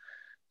lockdown.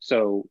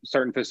 So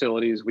certain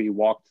facilities, we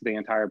walked the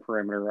entire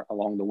perimeter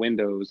along the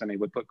windows, and they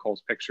would put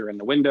Cole's picture in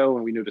the window,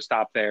 and we knew to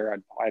stop there.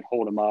 I'd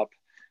hold him up,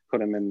 put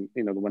him in,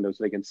 the window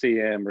so they can see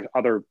him. Or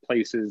other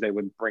places, they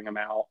would bring him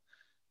out,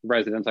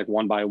 residents, like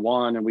one by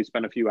one, and we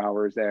spent a few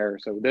hours there.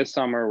 So this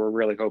summer, we're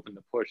really hoping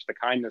to push the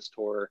kindness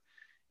tour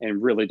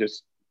and really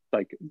just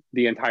like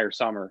the entire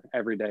summer,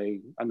 every day,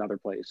 another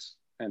place,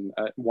 and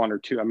one or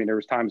two. There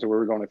was times where we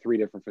were going to 3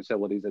 different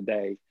facilities a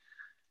day.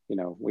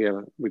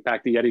 We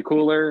packed the Yeti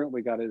cooler,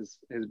 we got his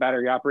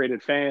battery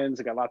operated fans,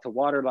 we got lots of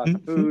water, lots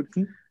of food,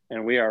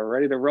 and we are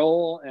ready to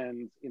roll.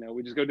 And,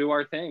 we just go do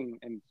our thing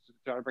and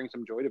try to bring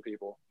some joy to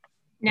people.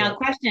 Now,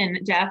 question,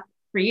 Jeff,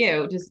 for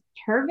you, does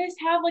Tervis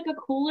have like a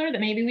cooler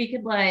that maybe we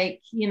could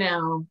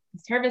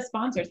Tervis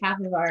sponsors half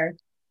of our...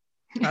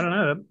 I don't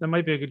know. That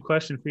might be a good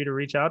question for you to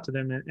reach out to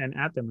them and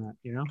at them at,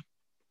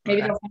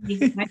 Maybe they'll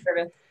send my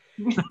service.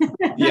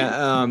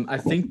 Yeah, I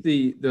think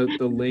the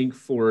link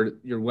for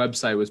your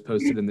website was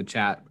posted in the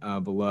chat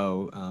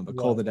below, but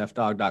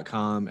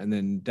ColeTheDeafDog.com, and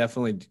then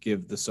definitely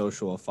give the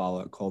social a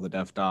follow at Cole the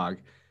Deaf Dog,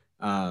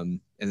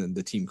 and then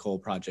the Team Cole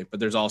project. But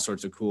there's all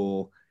sorts of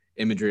cool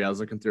imagery I was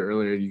looking through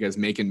earlier. You guys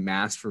making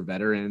masks for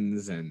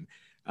veterans, and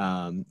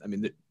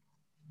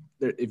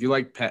if you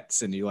like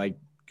pets and you like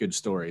good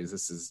stories,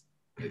 this is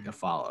a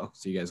follow.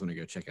 So you guys want to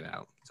go check it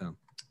out. So.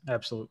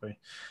 Absolutely.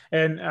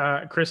 And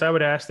Chris, I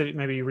would ask that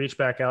maybe you reach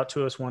back out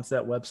to us once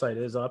that website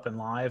is up and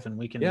live, and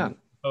we can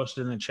post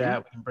it in the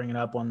chat. We can bring it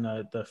up on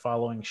the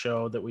following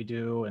show that we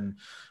do. And,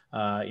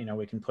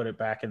 we can put it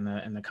back in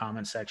the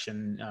comment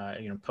section,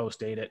 post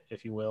date it,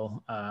 if you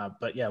will.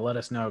 But yeah, let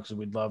us know, because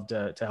we'd love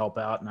to help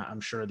out. And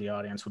I'm sure the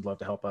audience would love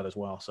to help out as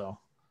well. So.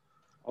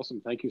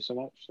 Awesome. Thank you so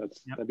much.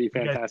 That'd be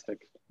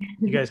fantastic.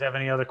 You guys have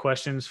any other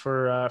questions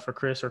for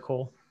Chris or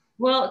Cole?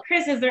 Well,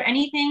 Chris, is there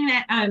anything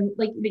that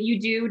that you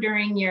do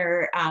during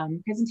your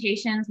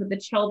presentations with the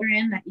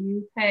children that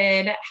you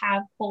could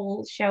have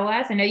Cole show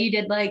us? I know you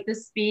did the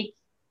speak,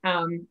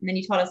 and then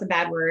you taught us a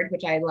bad word,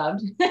 which I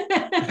loved.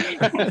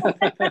 That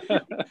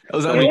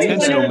was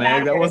unintentional,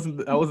 Meg. That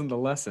wasn't the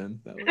lesson.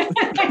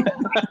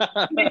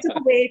 I took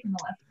away from the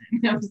lesson.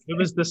 No, it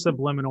was the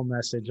subliminal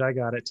message. I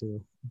got it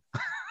too.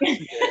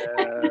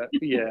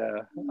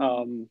 Yeah.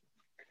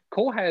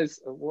 Cole has,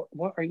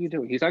 what are you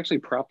doing? He's actually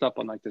propped up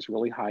on this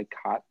really high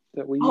cot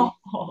that we use.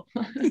 Oh.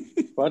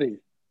 Buddy,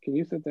 can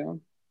you sit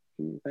down?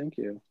 Thank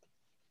you.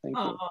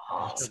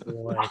 Oh.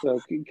 So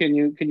can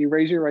you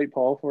raise your right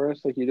paw for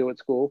us like you do at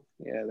school?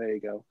 Yeah, there you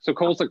go. So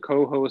Cole's the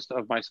co-host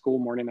of my school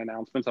morning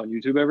announcements on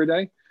YouTube every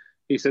day.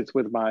 He sits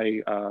with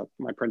my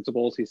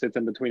principals. He sits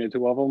in between the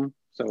two of them.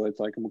 So it's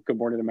like Good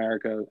Morning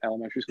America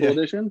Elementary School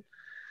Edition.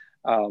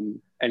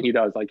 And he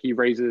does, he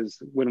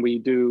raises, when we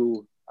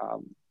do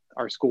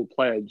our school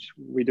pledge,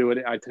 we do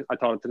it. I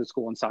taught it to the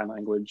school in sign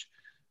language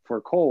for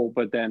Cole,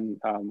 but then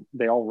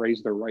they all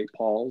raise their right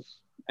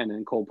paws, and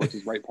then Cole puts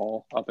his right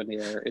paw up in the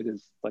air. It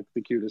is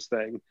the cutest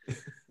thing.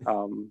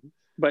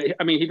 But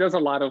he does a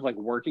lot of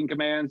working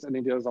commands, and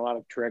he does a lot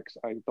of tricks.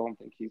 I don't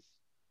think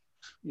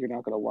you're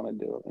not going to want to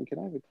do it. And give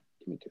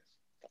me a kiss.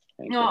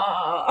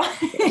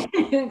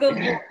 Good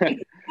boy.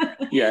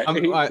 Yeah.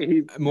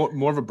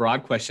 More of a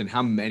broad question.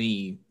 How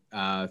many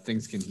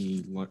things can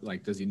he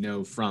like? Does he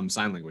know from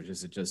sign language?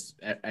 Is it just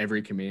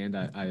every command?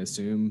 I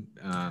assume.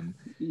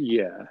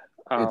 Yeah.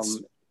 It's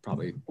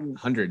probably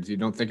hundreds. You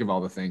don't think of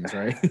all the things,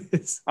 right?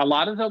 A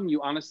lot of them,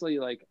 you honestly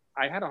like.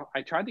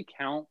 I tried to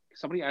count.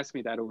 Somebody asked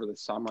me that over the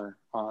summer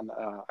on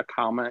a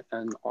comment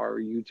on our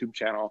YouTube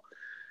channel,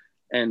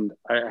 and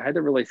I had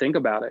to really think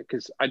about it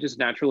because I just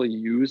naturally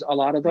use a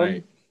lot of them.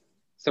 Right.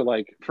 So,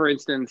 like for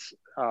instance,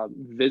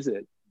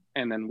 visit,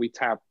 and then we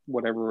tap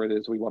whatever it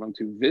is we want them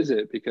to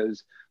visit,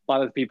 because a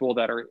lot of the people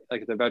that are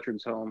like at the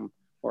veterans home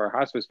or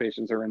hospice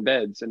patients are in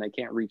beds and they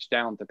can't reach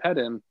down to pet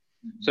him.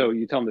 So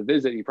you tell him to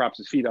visit, he props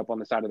his feet up on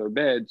the side of their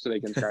bed so they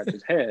can scratch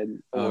his head,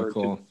 or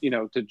cool.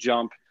 to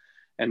jump,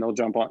 and he'll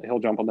jump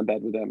on the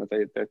bed with them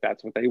if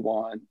that's what they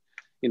want.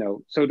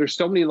 So there's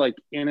so many like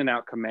in and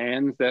out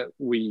commands that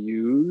we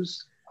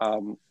use.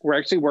 We're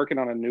actually working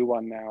on a new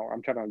one now.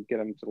 I'm trying to get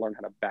him to learn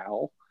how to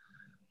bow,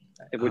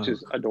 which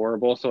is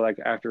adorable. So like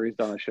after he's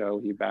done a show,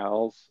 he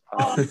bows.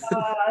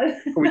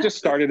 We just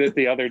started it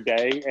the other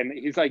day and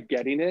he's like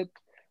getting it.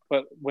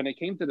 But when it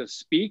came to the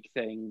speak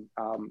thing,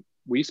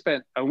 we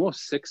spent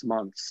almost 6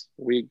 months.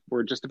 We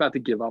were just about to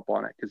give up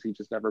on it because he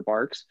just never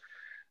barks.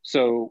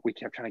 So we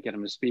kept trying to get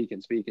him to speak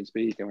and speak and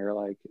speak. And we were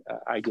like,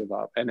 I give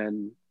up. And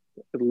then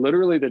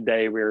literally the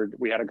day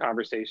we had a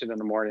conversation in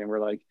the morning, we're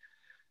like,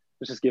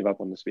 let's just give up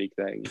on the speak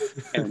thing.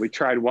 And we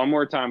tried one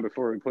more time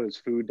before we put his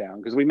food down.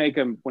 Because we make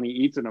him, when he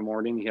eats in the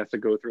morning, he has to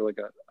go through like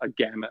a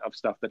gamut of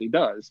stuff that he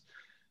does.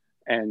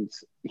 And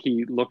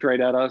he looked right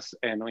at us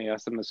and we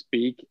asked him to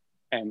speak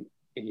and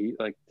he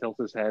like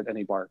tilts his head and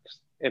he barks.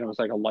 And it was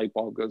like a light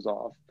bulb goes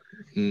off.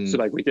 So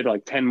like we did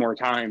like 10 more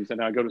times.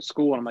 And I go to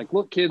school and I'm like,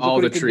 look, kids,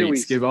 all look the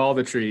treats, give all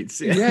the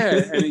treats.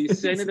 Yeah. And he's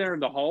standing there in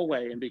the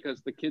hallway. And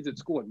because the kids at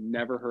school have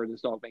never heard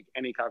this dog make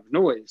any kind of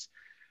noise,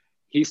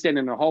 he's standing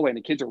in the hallway and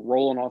the kids are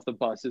rolling off the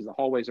buses. The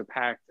hallways are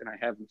packed and I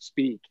have him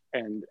speak.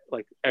 And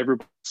like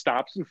everybody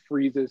stops and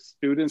freezes,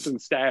 students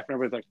and staff. And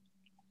everybody's like,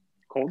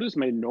 Cole just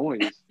made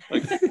noise.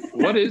 Like,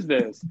 what is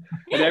this?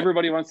 And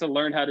everybody wants to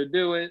learn how to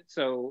do it.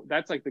 So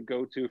that's like the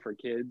go-to for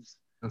kids.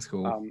 That's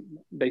cool.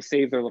 They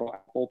save their little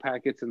apple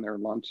packets in their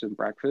lunch and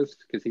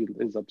breakfast because he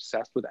is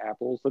obsessed with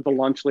apples. But the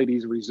lunch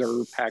ladies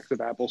reserve packs of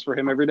apples for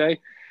him every day.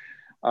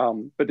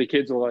 But the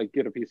kids will like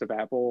get a piece of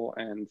apple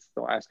and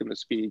they'll ask him to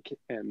speak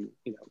and,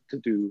 to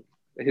do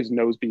his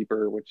nose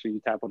beeper, which you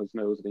tap on his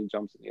nose and he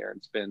jumps in the air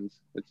and spins.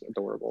 It's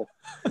adorable.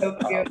 So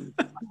cute.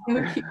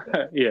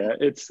 Yeah,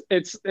 it's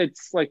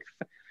like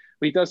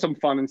he does some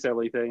fun and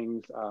silly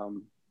things.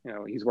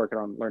 He's working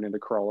on learning to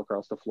crawl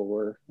across the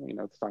floor.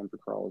 It's time for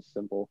crawl. It's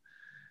simple.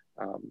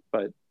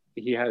 But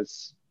he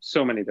has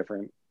so many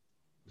different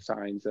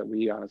signs that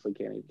we honestly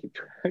can't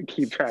even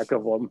keep track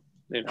of them,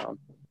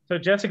 So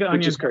Jessica,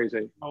 which is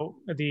crazy.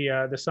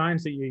 The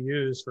signs that you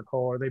use for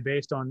Cole, are they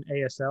based on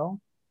ASL?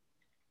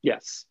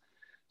 Yes.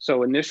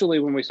 So initially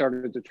when we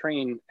started to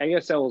train,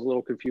 ASL is a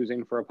little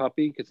confusing for a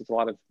puppy because it's a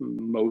lot of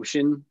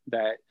motion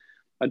that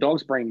a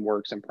dog's brain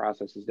works and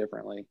processes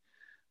differently.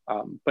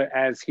 But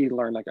as he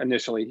learned, like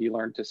initially he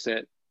learned to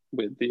sit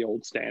with the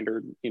old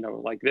standard,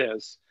 like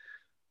this,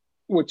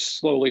 which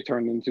slowly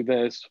turned into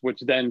this,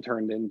 which then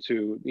turned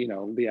into,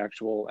 the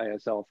actual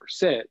ASL for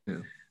sit. Yeah.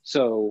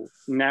 So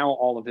now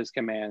all of his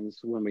commands,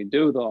 when we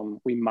do them,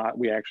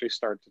 we actually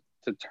start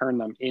to turn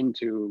them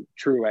into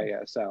true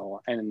ASL.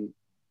 And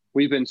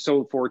we've been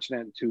so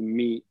fortunate to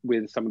meet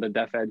with some of the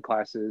deaf ed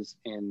classes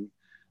in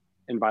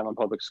Vineland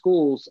Public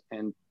Schools,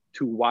 and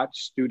to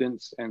watch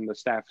students and the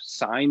staff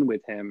sign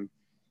with him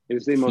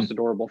is the most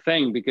adorable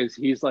thing, because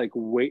he's like,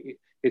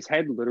 his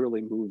head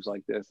literally moves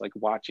like this, like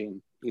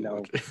watching,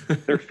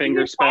 their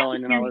finger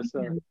spelling and all this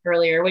stuff.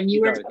 Earlier, when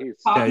you were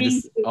talking, he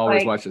just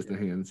always watches the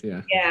hands.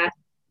 Yeah. Yeah.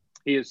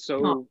 He is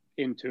so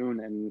in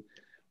tune. And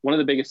one of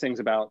the biggest things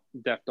about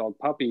deaf dog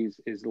puppies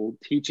is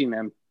teaching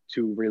them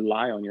to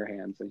rely on your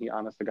hands. And he,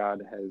 honest to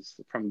God, has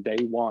from day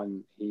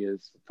one, he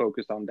is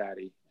focused on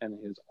daddy, and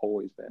he has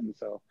always been.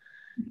 So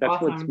that's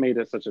awesome. What's made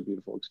it such a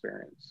beautiful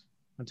experience.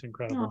 That's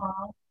incredible.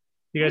 Aww.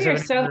 You guys are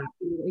so happy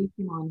that you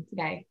came on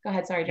today. Go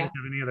ahead. Sorry, Jeff.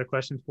 Have any other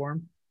questions for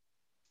him?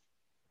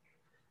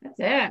 That's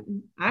it.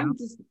 I'm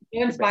just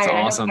inspired. It's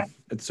awesome.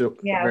 It's so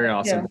very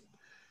awesome.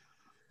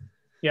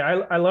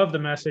 Yeah, I love the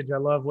message. I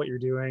love what you're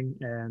doing.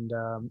 And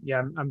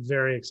I'm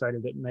very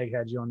excited that Meg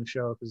had you on the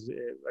show, because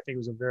I think it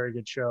was a very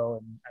good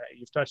show. And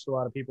you've touched a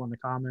lot of people in the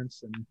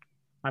comments. And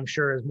I'm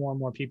sure as more and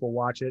more people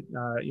watch it,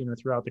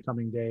 throughout the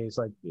coming days,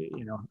 I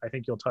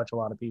think you'll touch a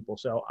lot of people.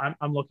 So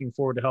I'm looking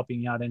forward to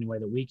helping you out any way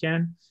that we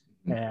can.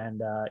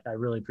 And I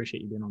really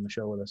appreciate you being on the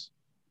show with us.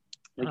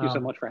 Thank you so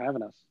much for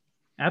having us.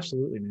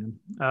 Absolutely,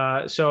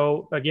 man.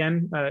 So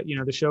again,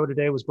 the show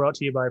today was brought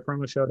to you by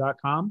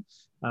promoshow.com.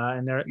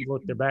 And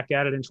they're back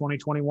at it in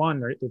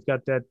 2021. They've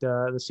got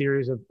the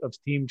series of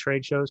themed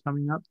trade shows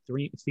coming up,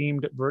 3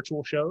 themed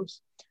virtual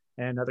shows.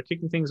 And they're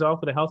kicking things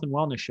off with a health and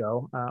wellness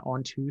show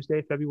on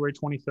Tuesday, February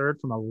 23rd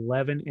from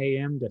 11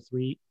 a.m. to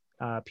 3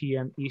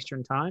 p.m.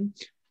 Eastern time.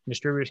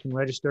 Distributors can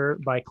register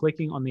by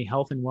clicking on the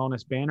health and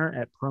wellness banner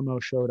at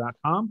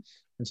promoshow.com,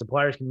 and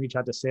suppliers can reach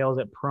out to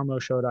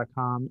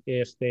sales@promoshow.com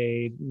if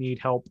they need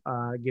help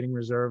getting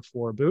reserved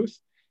for a booth.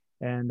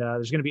 And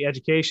there's going to be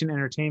education,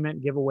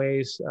 entertainment,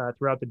 giveaways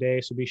throughout the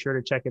day. So be sure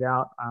to check it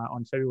out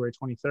on February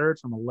 23rd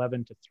from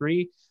 11 to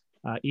 3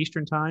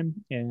 Eastern time.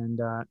 And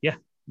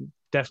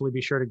definitely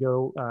be sure to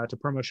go to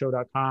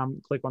promoshow.com,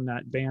 click on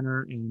that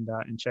banner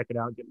and check it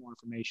out, get more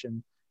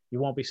information. You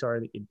won't be sorry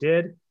that you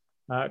did.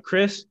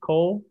 Chris,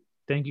 Cole,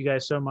 thank you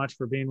guys so much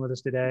for being with us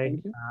today.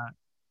 Thank you.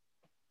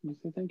 You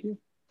say thank you?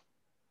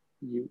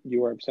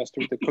 You are obsessed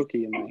with the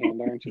cookie in my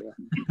hand, aren't you?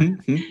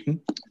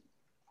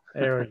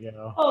 There we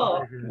go.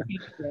 Oh,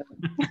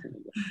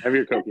 Have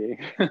your cookie.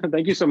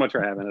 Thank you so much for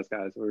having us,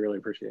 guys. We really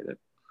appreciate it.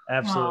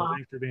 Absolutely. Aw.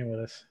 Thanks for being with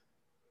us.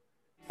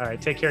 All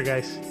right. Take care,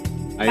 guys.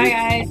 bye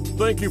guys.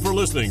 Thank you for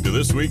listening to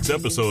this week's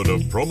episode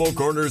of Promo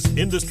Corner's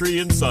Industry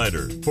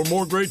Insider. For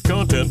more great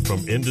content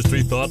from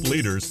industry thought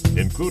leaders,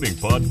 including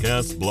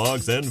podcasts,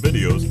 blogs, and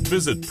videos,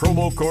 visit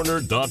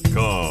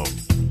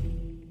promocorner.com.